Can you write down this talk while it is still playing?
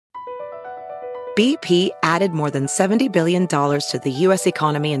BP added more than $70 billion to the U.S.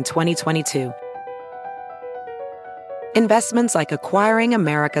 economy in 2022. Investments like acquiring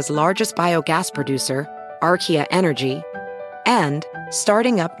America's largest biogas producer, Archaea Energy, and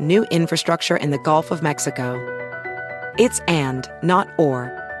starting up new infrastructure in the Gulf of Mexico. It's and, not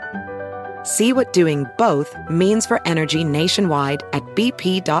or. See what doing both means for energy nationwide at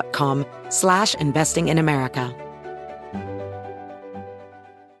bp.com/investing in America.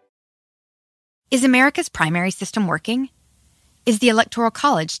 Is America's primary system working? Is the Electoral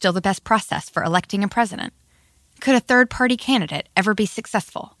College still the best process for electing a president? Could a third-party candidate ever be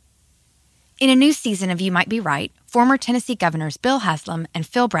successful? In a new season of You Might Be Right, former Tennessee governors Bill Haslam and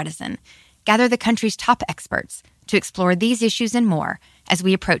Phil Bredesen gather the country's top experts to explore these issues and more as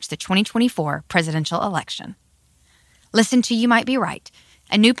we approach the 2024 presidential election. Listen to You Might Be Right,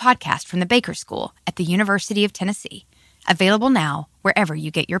 a new podcast from the Baker School at the University of Tennessee, available now wherever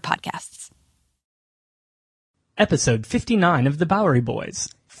you get your podcasts. Episode 59 of The Bowery Boys.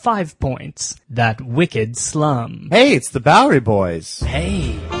 5 points. That wicked slum. Hey, it's the Bowery Boys.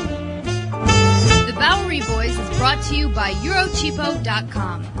 Hey. The Bowery Boys is brought to you by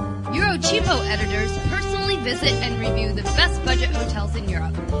Eurocheapo.com. Eurocheapo editors personally visit and review the best budget hotels in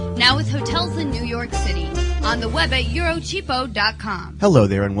Europe, now with hotels in New York City, on the web at Eurocheapo.com. Hello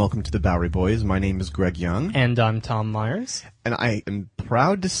there and welcome to the Bowery Boys. My name is Greg Young. And I'm Tom Myers. And I am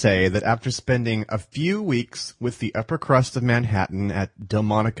proud to say that after spending a few weeks with the upper crust of Manhattan at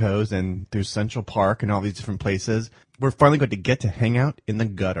Delmonico's and through Central Park and all these different places, we're finally going to get to hang out in the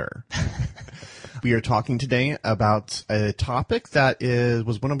gutter. We are talking today about a topic that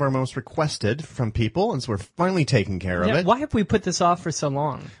was one of our most requested from people, and so we're finally taking care of it. Why have we put this off for so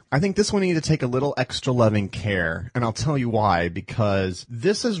long? I think this one needed to take a little extra loving care, and I'll tell you why, because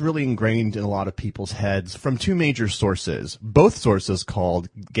this is really ingrained in a lot of people's heads from two major sources, both sources called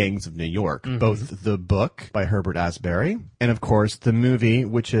Gangs of New York, both the book by Herbert Asbury, and of course the movie,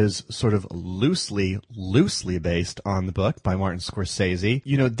 which is sort of loosely based on the book by Martin Scorsese.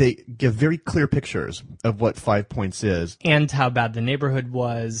 You know, they give very clear pictures of what 5 Points is. And how bad the neighborhood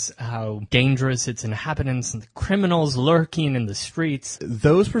was, how dangerous its inhabitants and the criminals lurking in the streets.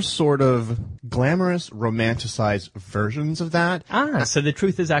 Those were sort of glamorous, romanticized versions of that. So the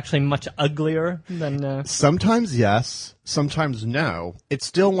truth is actually much uglier than... Sometimes yes, sometimes no. It's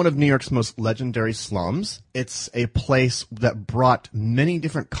still one of New York's most legendary slums. It's a place that brought many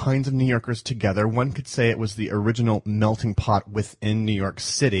different kinds of New Yorkers together. One could say it was the original melting pot within New York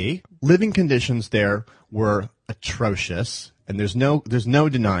City. Living conditions there were atrocious, and there's no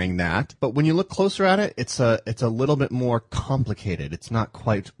denying that. But when you look closer at it, it's a little bit more complicated. It's not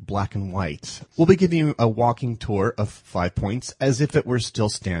quite black and white. We'll be giving you a walking tour of 5 Points as if it were still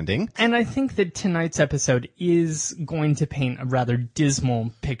standing. And I think that tonight's episode is going to paint a rather dismal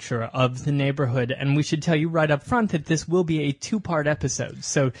picture of the neighborhood, and we should tell you right up front that this will be a two-part episode.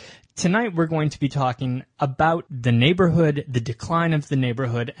 So tonight we're going to be talking about the neighborhood, the decline of the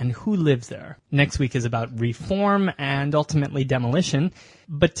neighborhood, and who lives there. Next week is about reform and ultimately demolition.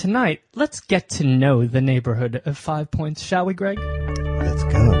 But tonight, let's get to know the neighborhood of 5 Points, shall we, Greg? Let's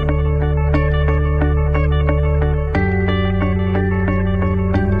go.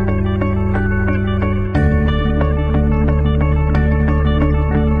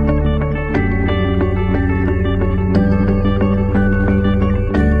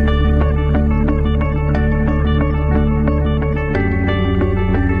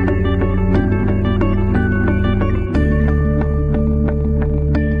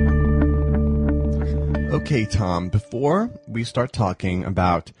 Okay, Tom, before we start talking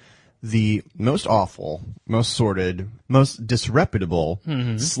about the most awful, most sordid, most disreputable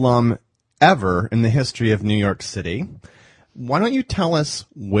slum ever in the history of New York City, why don't you tell us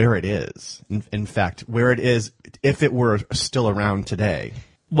where it is? In fact, where it is if it were still around today.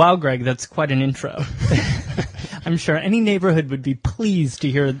 Wow, Greg, that's quite an intro. I'm sure any neighborhood would be pleased to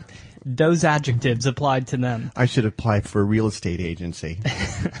hear those adjectives applied to them. I should apply for a real estate agency.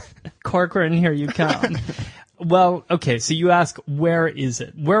 Corcoran, here you come. Well, okay, so you ask, where is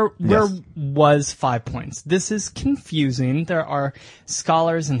it? Where was 5 Points? This is confusing. There are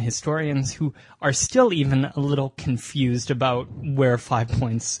scholars and historians who are still even a little confused about where 5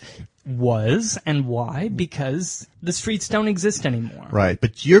 Points was and why, because the streets don't exist anymore. Right,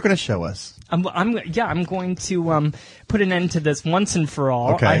 but you're going to show us. I'm going to put an end to this once and for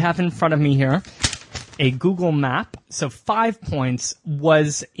all. Okay. I have in front of me here a Google map. So 5 Points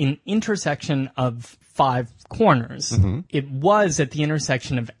was an intersection of 5 corners. It was at the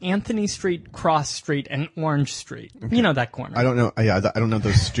intersection of Anthony Street, Cross Street, and Orange Street. Okay. You know that corner. I don't know. Yeah, I don't know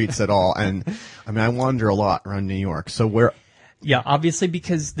those streets at all. And I mean, I wander a lot around New York. So where? Yeah, obviously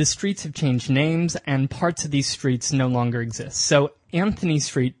because the streets have changed names and parts of these streets no longer exist. So Anthony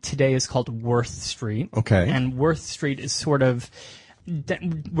Street today is called Worth Street. Okay. And Worth Street is sort of,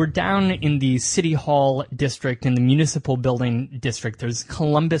 we're down in the City Hall district, in the municipal building district. There's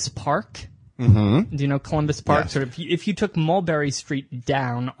Columbus Park. Mm-hmm. Do you know Columbus Park? Yes. Sort of, if you took Mulberry Street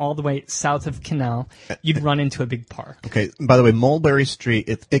down all the way south of Canal, you'd run into a big park. Okay, by the way, Mulberry Street,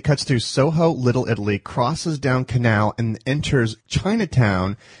 it cuts through Soho, Little Italy, crosses down Canal, and enters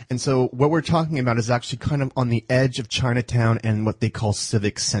Chinatown. And so what we're talking about is actually kind of on the edge of Chinatown and what they call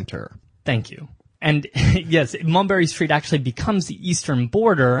Civic Center. Thank you. And yes, Mulberry Street actually becomes the eastern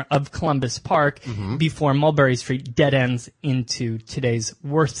border of Columbus Park before Mulberry Street dead ends into today's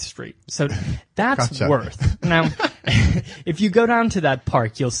Worth Street. So that's Gotcha. Worth. Now, if you go down to that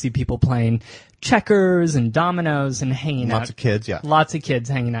park, you'll see people playing checkers and dominoes and hanging out. Lots of kids, yeah. Lots of kids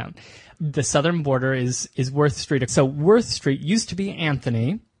hanging out. The southern border is Worth Street. So Worth Street used to be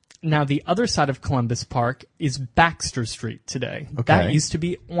Anthony. Now, the other side of Columbus Park is Baxter Street today. Okay. That used to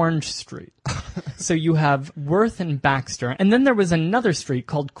be Orange Street. So you have Worth and Baxter. And then there was another street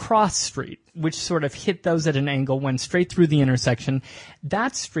called Cross Street, which sort of hit those at an angle, went straight through the intersection.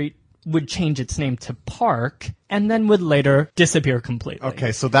 That street would change its name to Park and then would later disappear completely.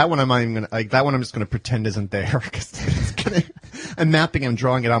 Okay, so that one I'm not even gonna, like, that one I'm just gonna pretend isn't there because I'm mapping and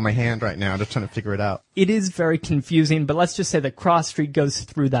drawing it on my hand right now, just trying to figure it out. It is very confusing, but let's just say that Cross Street goes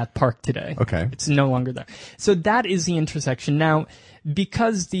through that park today. Okay. It's no longer there. So that is the intersection. Now,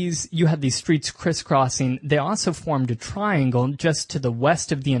 because you had these streets crisscrossing, they also formed a triangle just to the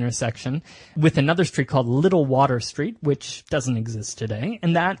west of the intersection with another street called Little Water Street, which doesn't exist today.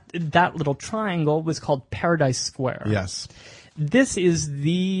 And that little triangle was called Paradise Square. Yes. This is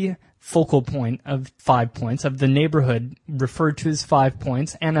the focal point of 5 Points, of the neighborhood referred to as 5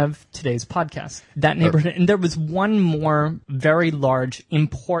 Points, and of today's podcast. That neighborhood, and there was one more very large,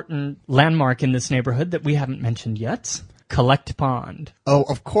 important landmark in this neighborhood that we haven't mentioned yet. Collect Pond. Oh,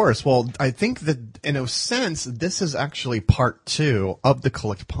 of course. Well, I think that in a sense, this is actually part 2 of the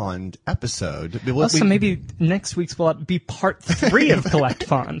Collect Pond episode. So maybe next week's will be part 3 of Collect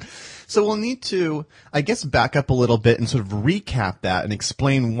Pond. So we'll need to, I guess, back up a little bit and sort of recap that and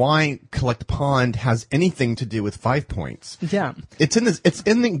explain why Collect Pond has anything to do with 5 Points. Yeah. It's in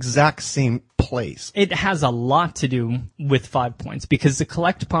the exact same place. It has a lot to do with 5 Points because the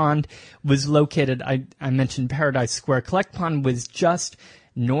Collect Pond was located, I mentioned Paradise Square. Collect Pond was just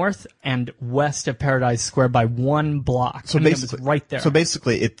north and west of Paradise Square by 1 block. So basically, it was right there. So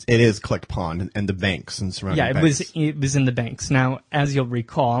basically, it is Collect Pond and the banks and surrounding banks. It was in the banks. Now, as you'll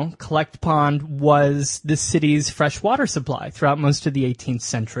recall, Collect Pond was the city's fresh water supply throughout most of the 18th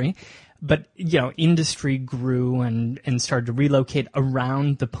century. But, industry grew and started to relocate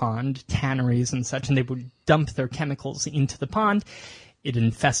around the pond, tanneries and such, and they would dump their chemicals into the pond. It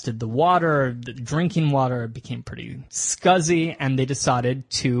infested the water, the drinking water became pretty scuzzy, and they decided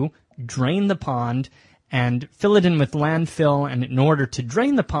to drain the pond and fill it in with landfill. And in order to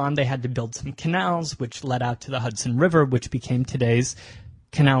drain the pond, they had to build some canals, which led out to the Hudson River, which became today's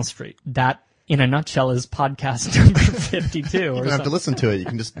Canal Street. That, in a nutshell, is podcast number 52. You don't have to listen to it. You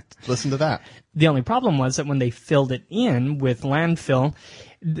can just listen to that. The only problem was that when they filled it in with landfill,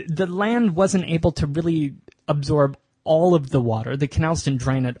 the land wasn't able to really absorb all of the water. The canals didn't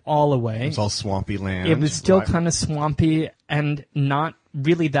drain it all away. It was all swampy land. It was still kind of swampy and not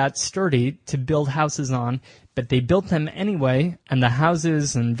really that sturdy to build houses on, but they built them anyway, and the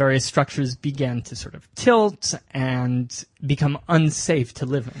houses and various structures began to sort of tilt and become unsafe to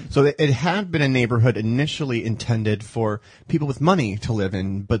live in. So it had been a neighborhood initially intended for people with money to live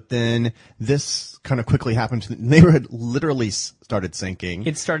in, but then this kind of quickly happened. The neighborhood literally started sinking.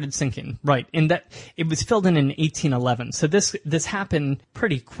 It started sinking, right. In that it was filled in 1811, so this happened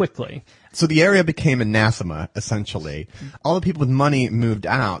pretty quickly. So the area became anathema, essentially. All the people with money moved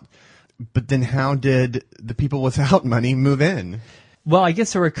out, but then how did the people without money move in? Well, I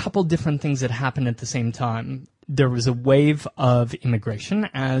guess there were a couple different things that happened at the same time. There was a wave of immigration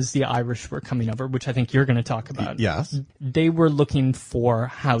as the Irish were coming over, which I think you're going to talk about. Yes. They were looking for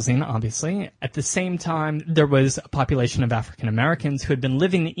housing, obviously. At the same time, there was a population of African Americans who had been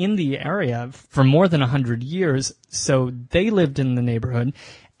living in the area for more than 100 years, so they lived in the neighborhood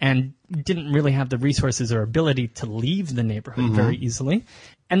and didn't really have the resources or ability to leave the neighborhood very easily.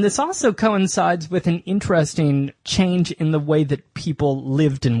 And this also coincides with an interesting change in the way that people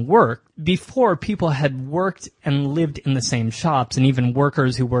lived and worked. Before, people had worked and lived in the same shops, and even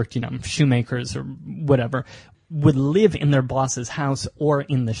workers who worked, shoemakers or whatever, would live in their boss's house or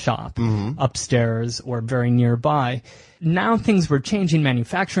in the shop, upstairs or very nearby. Now things were changing,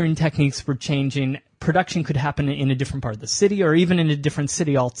 manufacturing techniques were changing. production could happen in a different part of the city or even in a different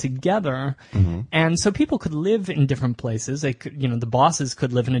city altogether. And so people could live in different places. They could, the bosses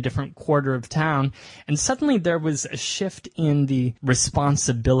could live in a different quarter of town. And suddenly there was a shift in the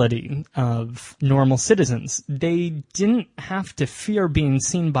responsibility of normal citizens. They didn't have to fear being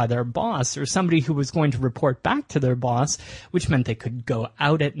seen by their boss or somebody who was going to report back to their boss, which meant they could go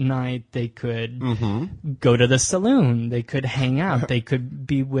out at night. They could go to the saloon. They could hang out. They could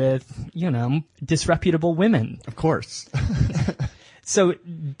be with, disreputable women. Of course. So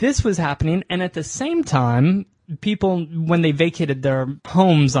this was happening, and at the same time, people, when they vacated their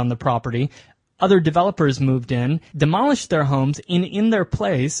homes on the property, other developers moved in, demolished their homes, and in their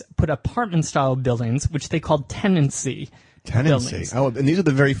place put apartment-style buildings, which they called tenancy buildings. Oh, and these are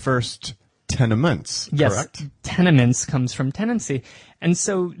the very first tenements, correct? Yes, tenements comes from tenancy. And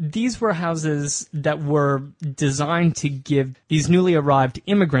so these were houses that were designed to give these newly arrived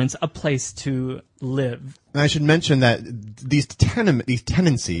immigrants a place to live. And I should mention that these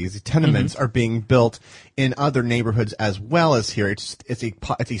tenements are being built in other neighborhoods as well as here. It's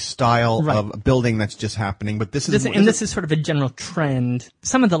a style of building that's just happening. But this is sort of a general trend.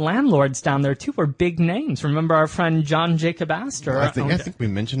 Some of the landlords down there too were big names. Remember our friend John Jacob Astor? I think we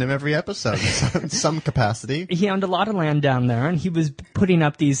mentioned him every episode in some capacity. He owned a lot of land down there, and he was putting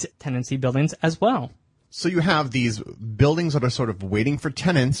up these tenancy buildings as well. So you have these buildings that are sort of waiting for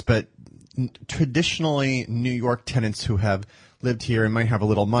tenants, but traditionally New York tenants who have lived here and might have a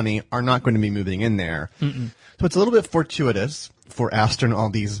little money are not going to be moving in there. So it's a little bit fortuitous for Astor and all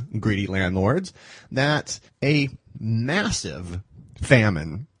these greedy landlords that a massive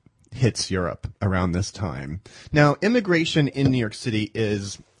famine hits Europe around this time. Now, immigration in New York City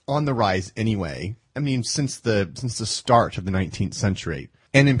is on the rise anyway. I mean, since the start of the 19th century.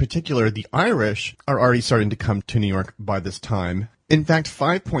 And in particular, the Irish are already starting to come to New York by this time. In fact,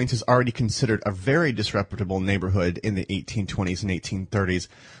 Five Points is already considered a very disreputable neighborhood in the 1820s and 1830s.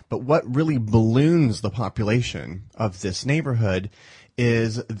 But what really balloons the population of this neighborhood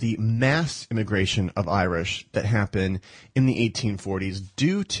is the mass immigration of Irish that happened in the 1840s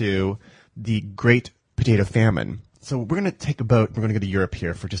due to the Great Potato Famine. So we're going to take a boat. We're going to go to Europe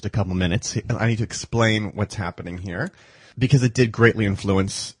here for just a couple minutes. I need to explain what's happening here because it did greatly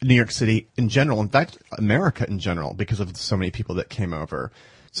influence New York City in general. In fact, America in general, because of so many people that came over.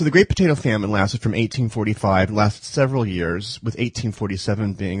 So the Great Potato Famine lasted from 1845, lasted several years, with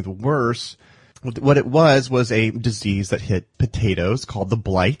 1847 being the worst. What it was a disease that hit potatoes called the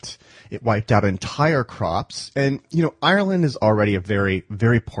blight. It wiped out entire crops. And, Ireland is already a very,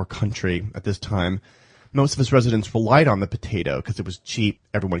 very poor country at this time. Most of its residents relied on the potato because it was cheap.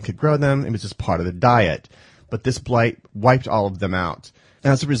 Everyone could grow them. It was just part of the diet. But this blight wiped all of them out.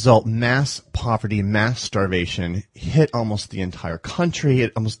 And as a result, mass poverty, mass starvation hit almost the entire country.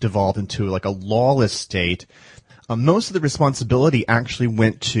 It almost devolved into like a lawless state. Most of the responsibility actually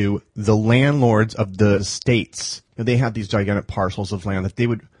went to the landlords of the estates. They had these gigantic parcels of land that they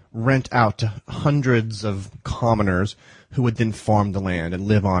would rent out to hundreds of commoners who would then farm the land and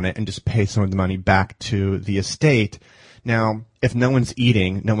live on it and just pay some of the money back to the estate. Now, if no one's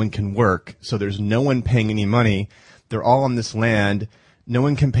eating, no one can work, so there's no one paying any money. They're all on this land. No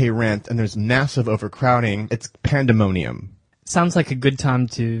one can pay rent, and there's massive overcrowding. It's pandemonium. Sounds like a good time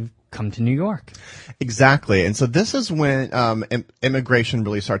to come to New York. Exactly. And so this is when immigration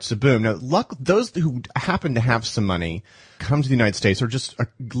really starts to boom. Now, those who happen to have some money come to the United States or just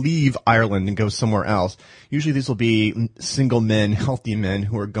leave Ireland and go somewhere else. Usually these will be single men, healthy men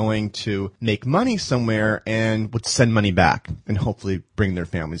who are going to make money somewhere and would send money back and hopefully bring their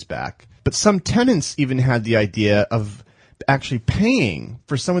families back. But some tenants even had the idea of actually paying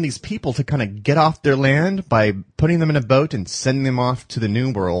for some of these people to kind of get off their land by putting them in a boat and sending them off to the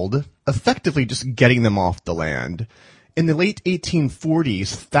New World, effectively just getting them off the land. In the late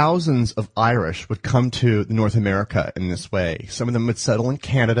 1840s, thousands of Irish would come to North America in this way. Some of them would settle in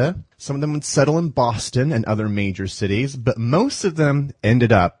Canada, some of them would settle in Boston and other major cities, but most of them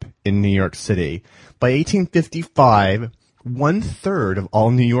ended up in New York City. By 1855, 1/3 of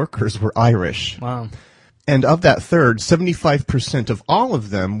all New Yorkers were Irish. Wow. And of that third, 75% of all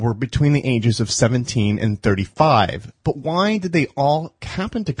of them were between the ages of 17 and 35. But why did they all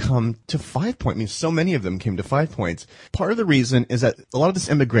happen to come to 5 Point? I mean, so many of them came to 5 Points. Part of the reason is that a lot of this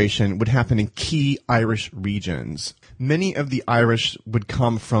immigration would happen in key Irish regions. Many of the Irish would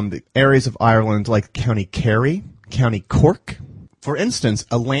come from the areas of Ireland like County Kerry, County Cork. For instance,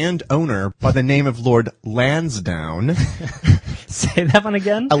 a landowner by the name of Lord Lansdowne. Say that one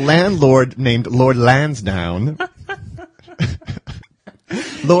again? A landlord named Lord Lansdowne.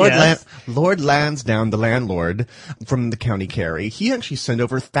 Lord Lansdowne, the landlord from the county carry, he actually sent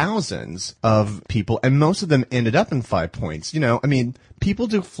over thousands of people, and most of them ended up in 5 Points. People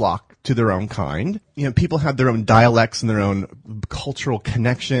do flock to their own kind. People have their own dialects and their own cultural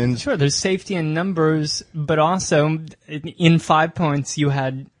connections. Sure, there's safety in numbers, but also in 5 Points you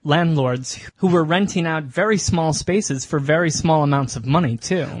had landlords who were renting out very small spaces for very small amounts of money,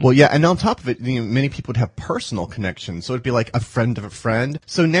 too. Well, yeah, and on top of it, many people would have personal connections, so it'd be like a friend of a friend.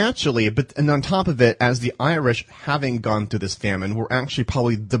 So naturally, and on top of it, as the Irish, having gone through this famine, were actually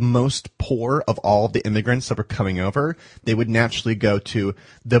probably the most poor of all of the immigrants that were coming over, they would naturally go to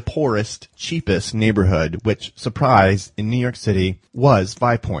the poorest, cheapest neighborhood, which, surprise, in New York City, was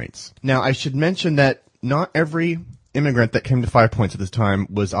 5 Points. Now, I should mention that not every immigrant that came to 5 Points at this time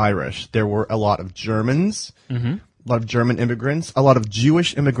was Irish. There were a lot of Germans, a lot of German immigrants, a lot of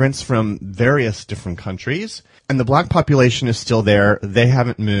Jewish immigrants from various different countries, and the black population is still there. They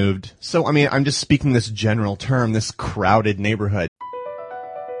haven't moved. So, I'm just speaking this general term, this crowded neighborhood.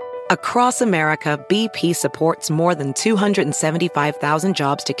 Across America, BP supports more than 275,000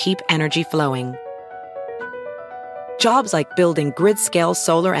 jobs to keep energy flowing. Jobs like building grid-scale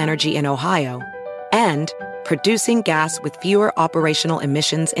solar energy in Ohio and producing gas with fewer operational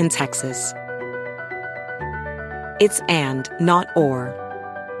emissions in Texas. It's and, not or.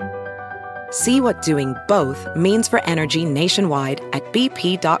 See what doing both means for energy nationwide at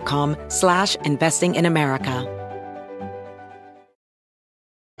bp.com/investing in America.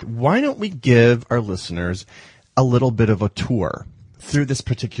 Why don't we give our listeners a little bit of a tour through this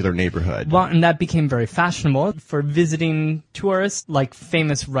particular neighborhood? Well, and that became very fashionable for visiting tourists, like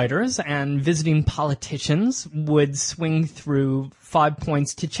famous writers and visiting politicians would swing through 5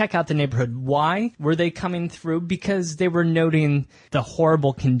 Points to check out the neighborhood. Why were they coming through? Because they were noting the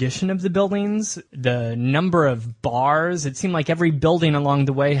horrible condition of the buildings, the number of bars. It seemed like every building along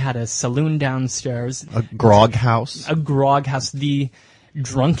the way had a saloon downstairs. A grog house. The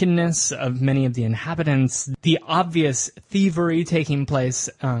drunkenness of many of the inhabitants, the obvious thievery taking place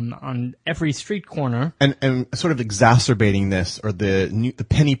on every street corner. And sort of exacerbating this, or the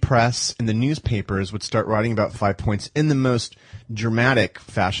penny press and the newspapers would start writing about 5 Points in the most dramatic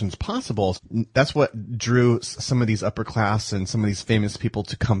fashions possible. That's what drew some of these upper class and some of these famous people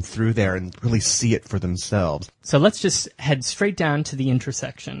to come through there and really see it for themselves. So let's just head straight down to the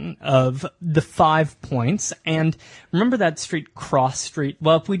intersection of the 5 Points. And remember that street, Cross Street?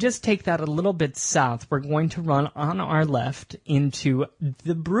 Well, if we just take that a little bit south, we're going to run on our left into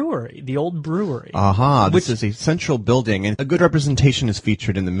the brewery, the old brewery. This is a central building, and a good representation is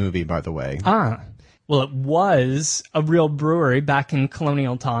featured in the movie, by the way. Well, it was a real brewery back in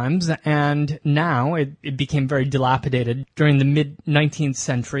colonial times, and now it became very dilapidated during the mid-19th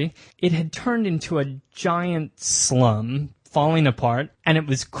century. It had turned into a giant slum, falling apart, and it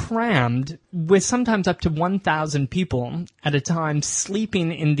was crammed with sometimes up to 1,000 people at a time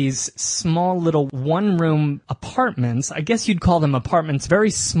sleeping in these small little one-room apartments. I guess you'd call them apartments,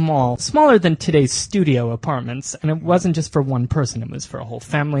 very small, smaller than today's studio apartments, and it wasn't just for one person, it was for a whole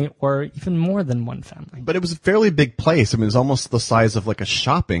family or even more than one family. But it was a fairly big place. It was almost the size of like a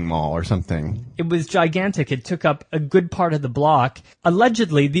shopping mall or something. It was gigantic. It took up a good part of the block.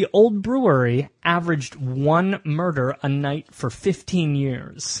 Allegedly, the old brewery averaged one murder a night for 15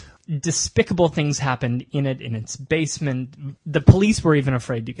 years. Despicable things happened in its basement. The police were even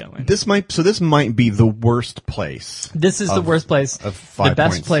afraid to go in. This might be the worst place. This is the worst place. Of 5 the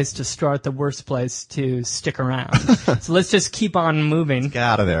best Points. place to start, the worst place to stick around. So let's just keep on moving. Get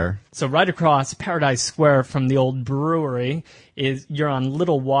out of there. So right across Paradise Square from the old brewery you're on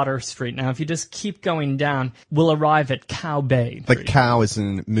Little Water Street. Now, if you just keep going down, we'll arrive at Cow Bay. The cow is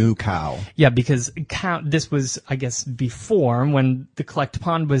in Moo Cow. Yeah, because this was, I guess, before, when the Collect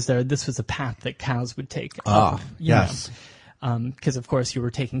Pond was there, this was a path that cows would take up. Yes. Because, of course, you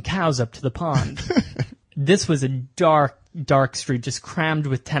were taking cows up to the pond. This was a dark, dark street, just crammed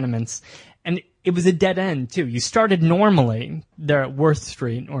with tenements. And it was a dead end, too. You started normally there at Worth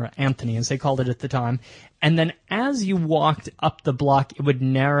Street, or Anthony, as they called it at the time. And then as you walked up the block, it would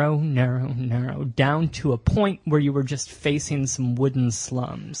narrow down to a point where you were just facing some wooden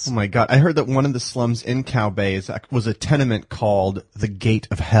slums. Oh, my God. I heard that one of the slums in Cow Bay was a tenement called the Gate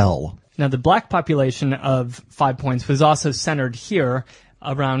of Hell. Now, the black population of 5 Points was also centered here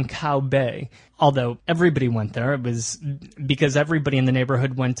around Cow Bay. Although everybody went there, it was because everybody in the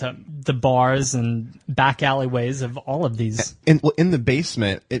neighborhood went to the bars and back alleyways of all of these. In the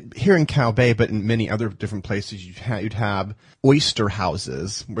basement, here in Cow Bay, but in many other different places, you'd have oyster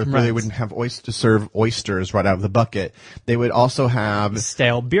houses where they wouldn't have serve oysters right out of the bucket. They would also have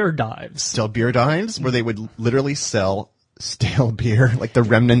stale beer dives where they would literally sell stale beer, like the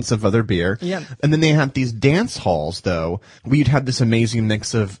remnants of other beer. Yeah. And then they had these dance halls, though, where you'd have this amazing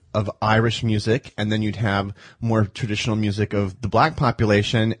mix of Irish music, and then you'd have more traditional music of the black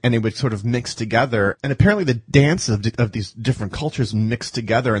population, and it would sort of mix together. And apparently the dance of these different cultures mixed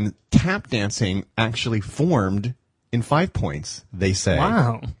together, and tap dancing actually formed in 5 Points, they say.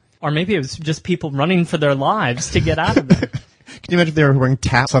 Wow. Or maybe it was just people running for their lives to get out of there. Can you imagine if they were wearing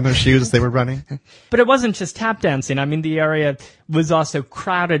taps on their shoes as they were running? But it wasn't just tap dancing. I mean, the area was also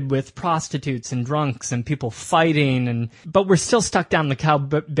crowded with prostitutes and drunks and people fighting. But we're still stuck down the Cow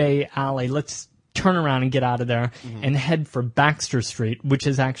Bay Alley. Let's turn around and get out of there and head for Baxter Street, which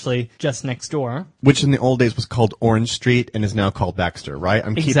is actually just next door. Which in the old days was called Orange Street and is now called Baxter, right?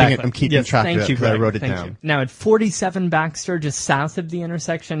 I'm keeping track of it because I wrote it down. Now at 47 Baxter, just south of the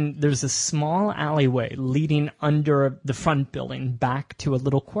intersection, there's a small alleyway leading under the front building back to a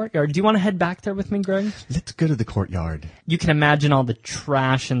little courtyard. Do you want to head back there with me, Greg? Let's go to the courtyard. You can imagine all the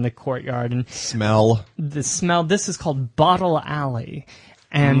trash in the courtyard and smell. The smell. This is called Bottle Alley.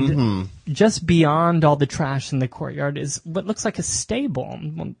 And just beyond all the trash in the courtyard is what looks like a stable,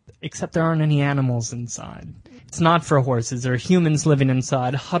 except there aren't any animals inside. It's not for horses. There are humans living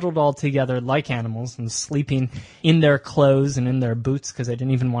inside, huddled all together like animals and sleeping in their clothes and in their boots because they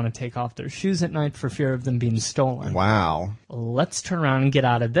didn't even want to take off their shoes at night for fear of them being stolen. Wow. Let's turn around and get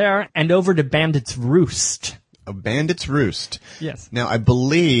out of there and over to Bandit's Roost. A Bandit's Roost. Yes. Now, I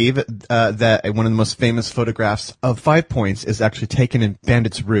believe that one of the most famous photographs of 5 Points is actually taken in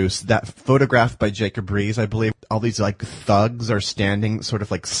Bandit's Roost. That photograph by Jacob Rees, I believe. All these like thugs are standing, sort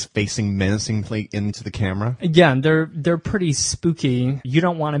of like facing menacingly into the camera. Yeah, they're pretty spooky. You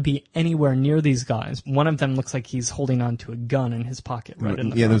don't want to be anywhere near these guys. One of them looks like he's holding onto a gun in his pocket right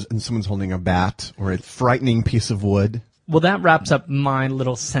in the front. And someone's holding a bat or a frightening piece of wood. Well, that wraps up my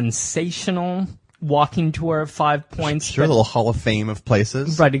little sensational walking tour of 5 Points. Sure, a little Hall of Fame of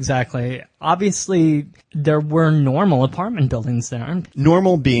places. Right, exactly. Obviously, there were normal apartment buildings there.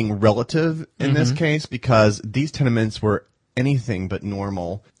 Normal being relative in this case, because these tenements were anything but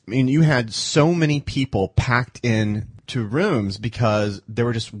normal. I mean, you had so many people packed in to rooms because there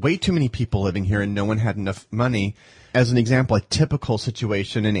were just way too many people living here and no one had enough money. As an example, a typical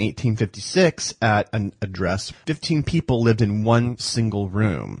situation in 1856 at an address, 15 people lived in one single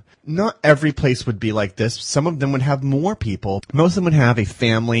room. Not every place would be like this. Some of them would have more people. Most of them would have a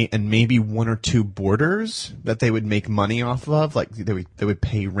family and maybe one or two boarders that they would make money off of. Like they would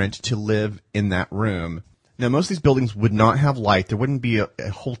pay rent to live in that room. Now, most of these buildings would not have light. There wouldn't be a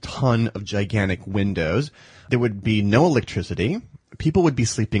whole ton of gigantic windows. There would be no electricity. People would be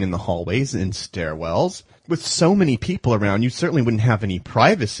sleeping in the hallways and stairwells. With so many people around, you certainly wouldn't have any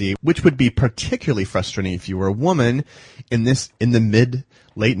privacy, which would be particularly frustrating if you were a woman in the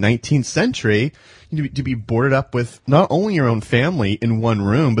late 19th century, to be boarded up with not only your own family in one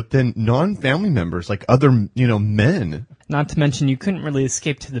room, but then non-family members, like other, men. Not to mention you couldn't really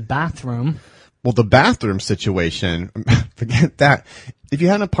escape to the bathroom. Well, the bathroom situation, forget that. If you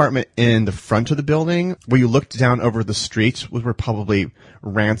had an apartment in the front of the building where you looked down over the streets, which were probably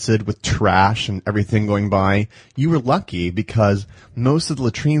rancid with trash and everything going by, you were lucky because most of the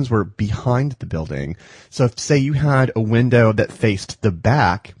latrines were behind the building. So if, say, you had a window that faced the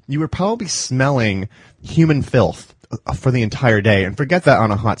back, you were probably smelling human filth for the entire day. And forget that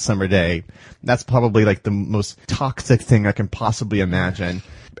on a hot summer day. That's probably like the most toxic thing I can possibly imagine.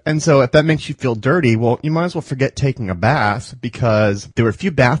 And so if that makes you feel dirty, well, you might as well forget taking a bath because there were a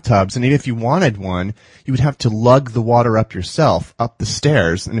few bathtubs, and even if you wanted one, you would have to lug the water up yourself, up the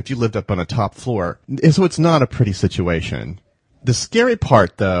stairs, and if you lived up on a top floor. So it's not a pretty situation. The scary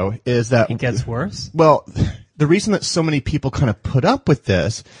part, though, is that it gets worse. Well, the reason that so many people kind of put up with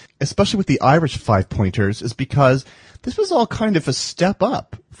this, especially with the Irish 5 Pointers, is because this was all kind of a step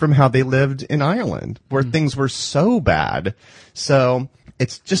up from how they lived in Ireland, where things were so bad. So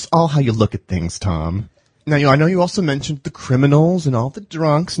it's just all how you look at things, Tom. Now, I know you also mentioned the criminals and all the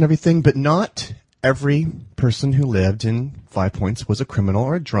drunks and everything, but not every person who lived in 5 Points was a criminal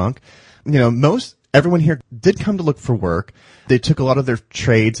or a drunk. Everyone here did come to look for work. They took a lot of their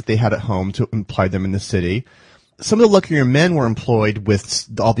trades that they had at home to apply them in the city. Some of the luckier men were employed with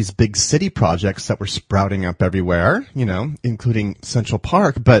all these big city projects that were sprouting up everywhere, including Central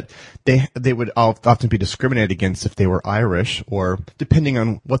Park, but they would often be discriminated against if they were Irish, or depending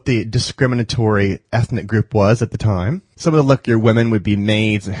on what the discriminatory ethnic group was at the time. Some of the luckier women would be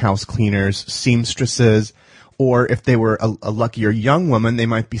maids and house cleaners, seamstresses, Or if they were a luckier young woman, they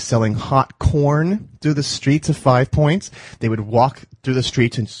might be selling hot corn through the streets of 5 Points. They would walk through the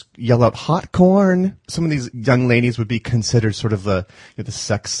streets and yell out, "Hot corn!" Some of these young ladies would be considered sort of the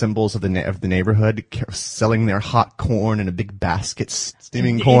sex symbols of the neighborhood, selling their hot corn in a big basket,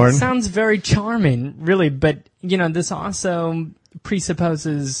 steaming corn. It sounds very charming, really, but, this also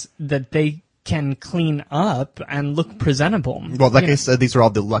presupposes that they can clean up and look presentable. Well, like I said, these are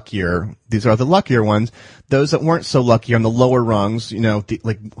the luckier ones. Those that weren't so lucky on the lower rungs, they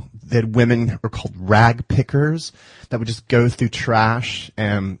had women who were called rag pickers that would just go through trash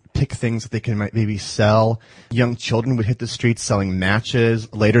and pick things that they can maybe sell. Young children would hit the streets selling matches.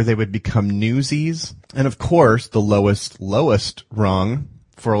 Later they would become newsies. And of course, the lowest rung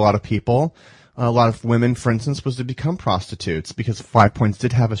for a lot of people, a lot of women, for instance, was to become prostitutes, because 5 Points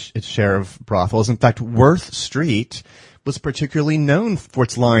did have its share of brothels. In fact, Worth Street was particularly known for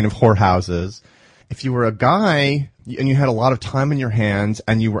its line of whorehouses. If you were a guy and you had a lot of time in your hands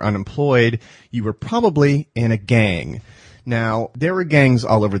and you were unemployed, you were probably in a gang. Now, there were gangs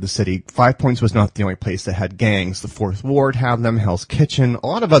all over the city. 5 Points was not the only place that had gangs. The Fourth Ward had them, Hell's Kitchen, a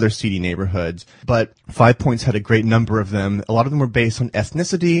lot of other seedy neighborhoods. But 5 Points had a great number of them. A lot of them were based on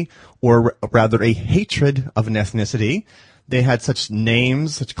ethnicity, or rather a hatred of an ethnicity. They had such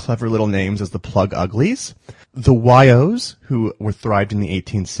clever little names as the Plug Uglies, the Wyos, who were thrived in the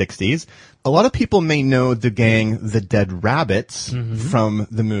 1860s. A lot of people may know the gang The Dead Rabbits from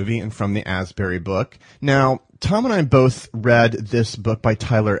the movie and from the Asbury book. Now, Tom and I both read this book by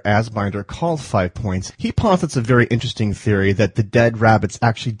Tyler Asbinder called 5 Points. He posits a very interesting theory that the dead rabbits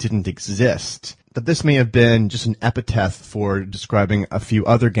actually didn't exist, that this may have been just an epithet for describing a few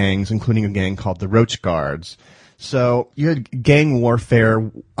other gangs, including a gang called the Roach Guards. So you had gang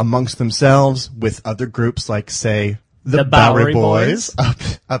warfare amongst themselves with other groups like, say, the Bowery Boys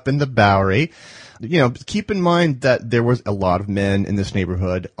up in the Bowery. Keep in mind that there was a lot of men in this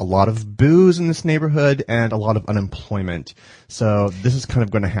neighborhood, a lot of booze in this neighborhood, and a lot of unemployment. So this is kind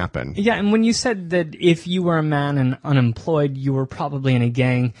of going to happen. Yeah, and when you said that if you were a man and unemployed, you were probably in a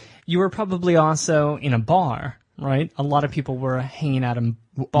gang, you were probably also in a bar, right? A lot of people were hanging out in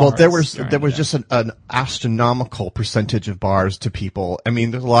bars. Well, there was just an astronomical percentage of bars to people. I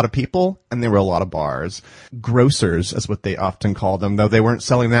mean, there's a lot of people, and there were a lot of bars. Grocers is what they often call them, though they weren't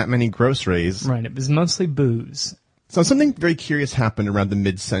selling that many groceries. Right, it was mostly booze. So something very curious happened around the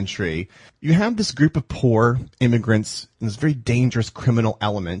mid-century. You have this group of poor immigrants and this very dangerous criminal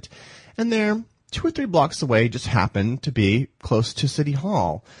element, and they're 2 or 3 blocks away, just happened to be close to City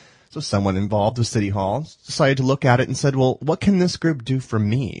Hall. So someone involved with City Hall decided to look at it and said, well, what can this group do for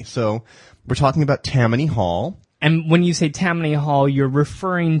me? So we're talking about Tammany Hall. And when you say Tammany Hall, you're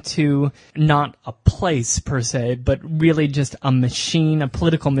referring to not a place per se, but really just a machine, a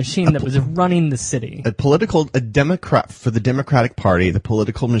political machine that was running the city. A Democrat, for the Democratic Party, the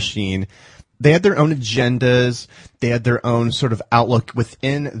political machine. They had their own agendas. They had their own sort of outlook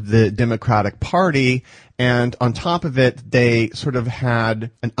within the Democratic Party. And on top of it, they sort of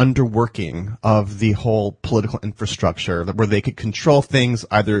had an underworking of the whole political infrastructure where they could control things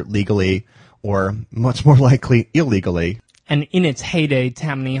either legally or much more likely illegally. And in its heyday,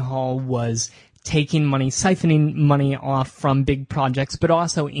 Tammany Hall was taking money, siphoning money off from big projects, but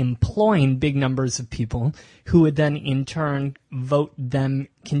also employing big numbers of people who would then in turn vote them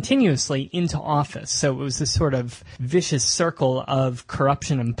continuously into office. So it was this sort of vicious circle of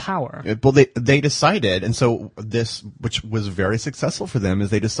corruption and power. Well, they decided, and so this, which was very successful for them, is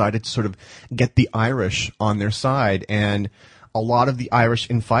they decided to sort of get the Irish on their side. And a lot of the Irish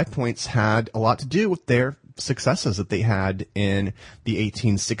in 5 Points had a lot to do with their successes that they had in the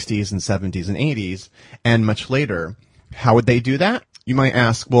 1860s and 70s and 80s and much later. How would they do that? You might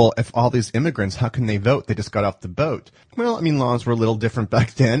ask, well, if all these immigrants, how can they vote? They just got off the boat. Well, I mean, laws were a little different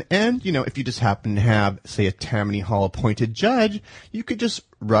back then. And, if you just happen to have, say, a Tammany Hall appointed judge, you could just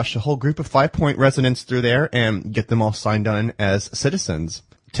rush a whole group of 5 Point residents through there and get them all signed on as citizens.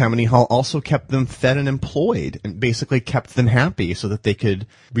 Tammany Hall also kept them fed and employed and basically kept them happy so that they could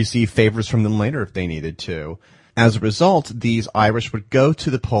receive favors from them later if they needed to. As a result, these Irish would go to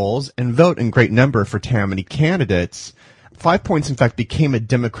the polls and vote in great number for Tammany candidates. 5 Points, in fact, became a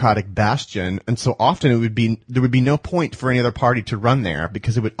Democratic bastion, and so often there would be no point for any other party to run there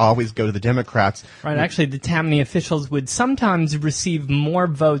because it would always go to the Democrats. Right, actually, the Tammany officials would sometimes receive more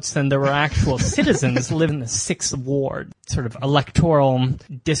votes than there were actual citizens live in the 6th ward. Sort of electoral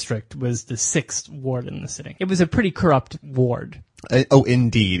district was the 6th ward in the city. It was a pretty corrupt ward. Oh,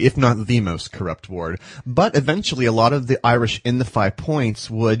 indeed, if not the most corrupt ward. But eventually, a lot of the Irish in the 5 Points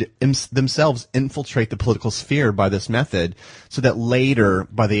would themselves infiltrate the political sphere by this method, so that later,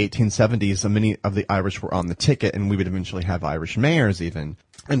 by the 1870s, many of the Irish were on the ticket, and we would eventually have Irish mayors even.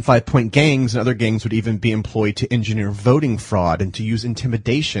 And 5 Point gangs and other gangs would even be employed to engineer voting fraud and to use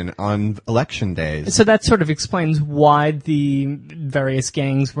intimidation on election days. So that sort of explains why the various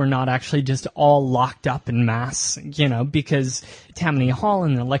gangs were not actually just all locked up in mass, because Tammany Hall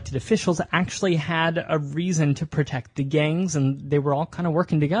and the elected officials actually had a reason to protect the gangs, and they were all kind of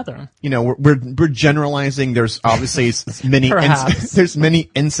working together. We're generalizing. There's obviously there's many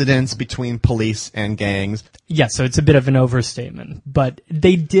incidents between police and gangs. Yeah, so it's a bit of an overstatement, but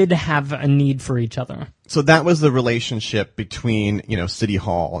they did have a need for each other. So that was the relationship between, City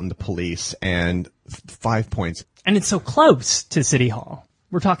Hall and the police and 5 Points. And it's so close to City Hall.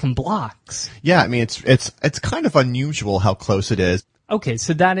 We're talking blocks. Yeah, I mean, it's kind of unusual how close it is. Okay,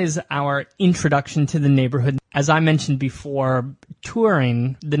 so that is our introduction to the neighborhood. As I mentioned before,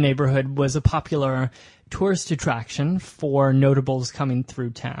 touring the neighborhood was a popular tourist attraction for notables coming through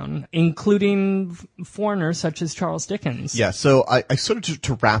town, including foreigners such as Charles Dickens. Yeah, so I sort of,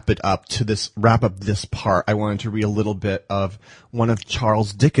 to wrap up this part, I wanted to read a little bit of one of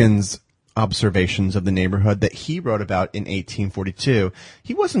Charles Dickens' observations of the neighborhood that he wrote about in 1842.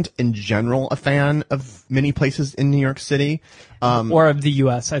 He wasn't in general a fan of many places in New York City. Or of the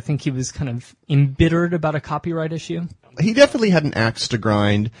U.S. I think he was kind of embittered about a copyright issue. He definitely had an axe to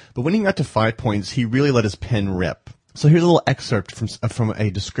grind, but when he got to 5 Points, he really let his pen rip. So here's a little excerpt from a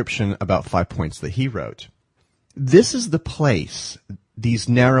description about 5 Points that he wrote. "This is the place, these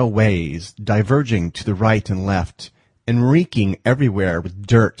narrow ways, diverging to the right and left, and reeking everywhere with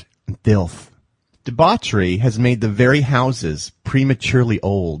dirt and filth. Debauchery has made the very houses prematurely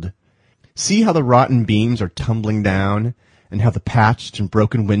old. See how the rotten beams are tumbling down, and how the patched and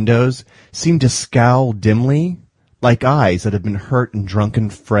broken windows seem to scowl dimly, like eyes that have been hurt in drunken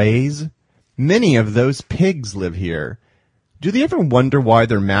frays. Many of those pigs live here. Do they ever wonder why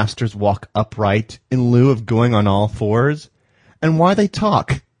their masters walk upright in lieu of going on all fours? And why they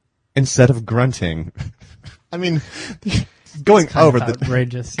talk instead of grunting?" I mean, going over the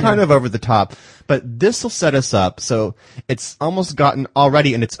outrageous, kind of over the top, but this will set us up. So it's almost gotten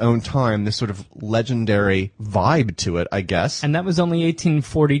already in its own time this sort of legendary vibe to it, I guess. And that was only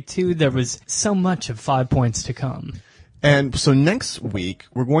 1842. There was so much of 5 Points to come. And so next week,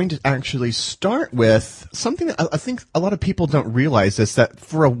 we're going to actually start with something that I think a lot of people don't realize is that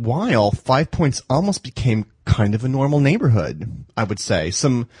for a while, 5 Points almost became kind of a normal neighborhood, I would say.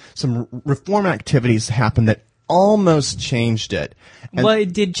 Some reform activities happened that almost changed it. And well,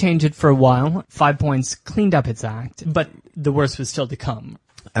 it did change it for a while. 5 Points cleaned up its act, but the worst was still to come.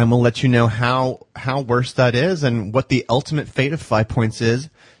 And we'll let you know how worse that is and what the ultimate fate of 5 Points is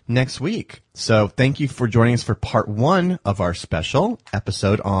next week. So thank you for joining us for part 1 of our special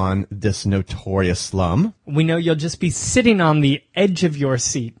episode on this notorious slum. We know you'll just be sitting on the edge of your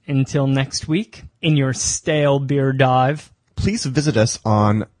seat until next week in your stale beer dive. Please visit us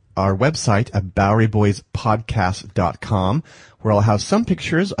on our website at BoweryBoysPodcast.com, where I'll have some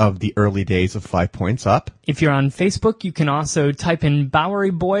pictures of the early days of 5 Points up. If you're on Facebook, you can also type in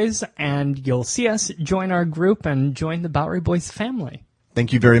Bowery Boys, and you'll see us. Join our group and join the Bowery Boys family.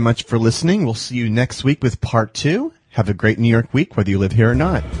 Thank you very much for listening. We'll see you next week with part 2. Have a great New York week, whether you live here or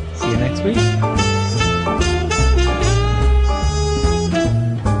not. See you next week.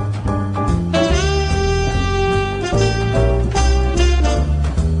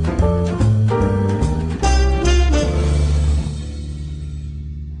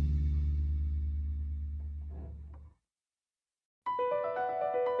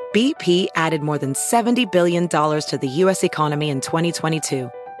 BP added more than $70 billion to the U.S. economy in 2022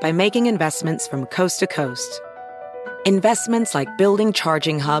 by making investments from coast to coast. Investments like building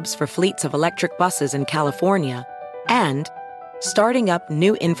charging hubs for fleets of electric buses in California and starting up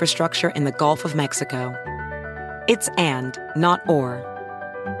new infrastructure in the Gulf of Mexico. It's and, not or.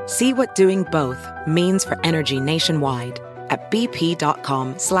 See what doing both means for energy nationwide at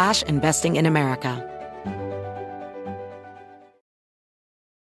bp.com/investing in America.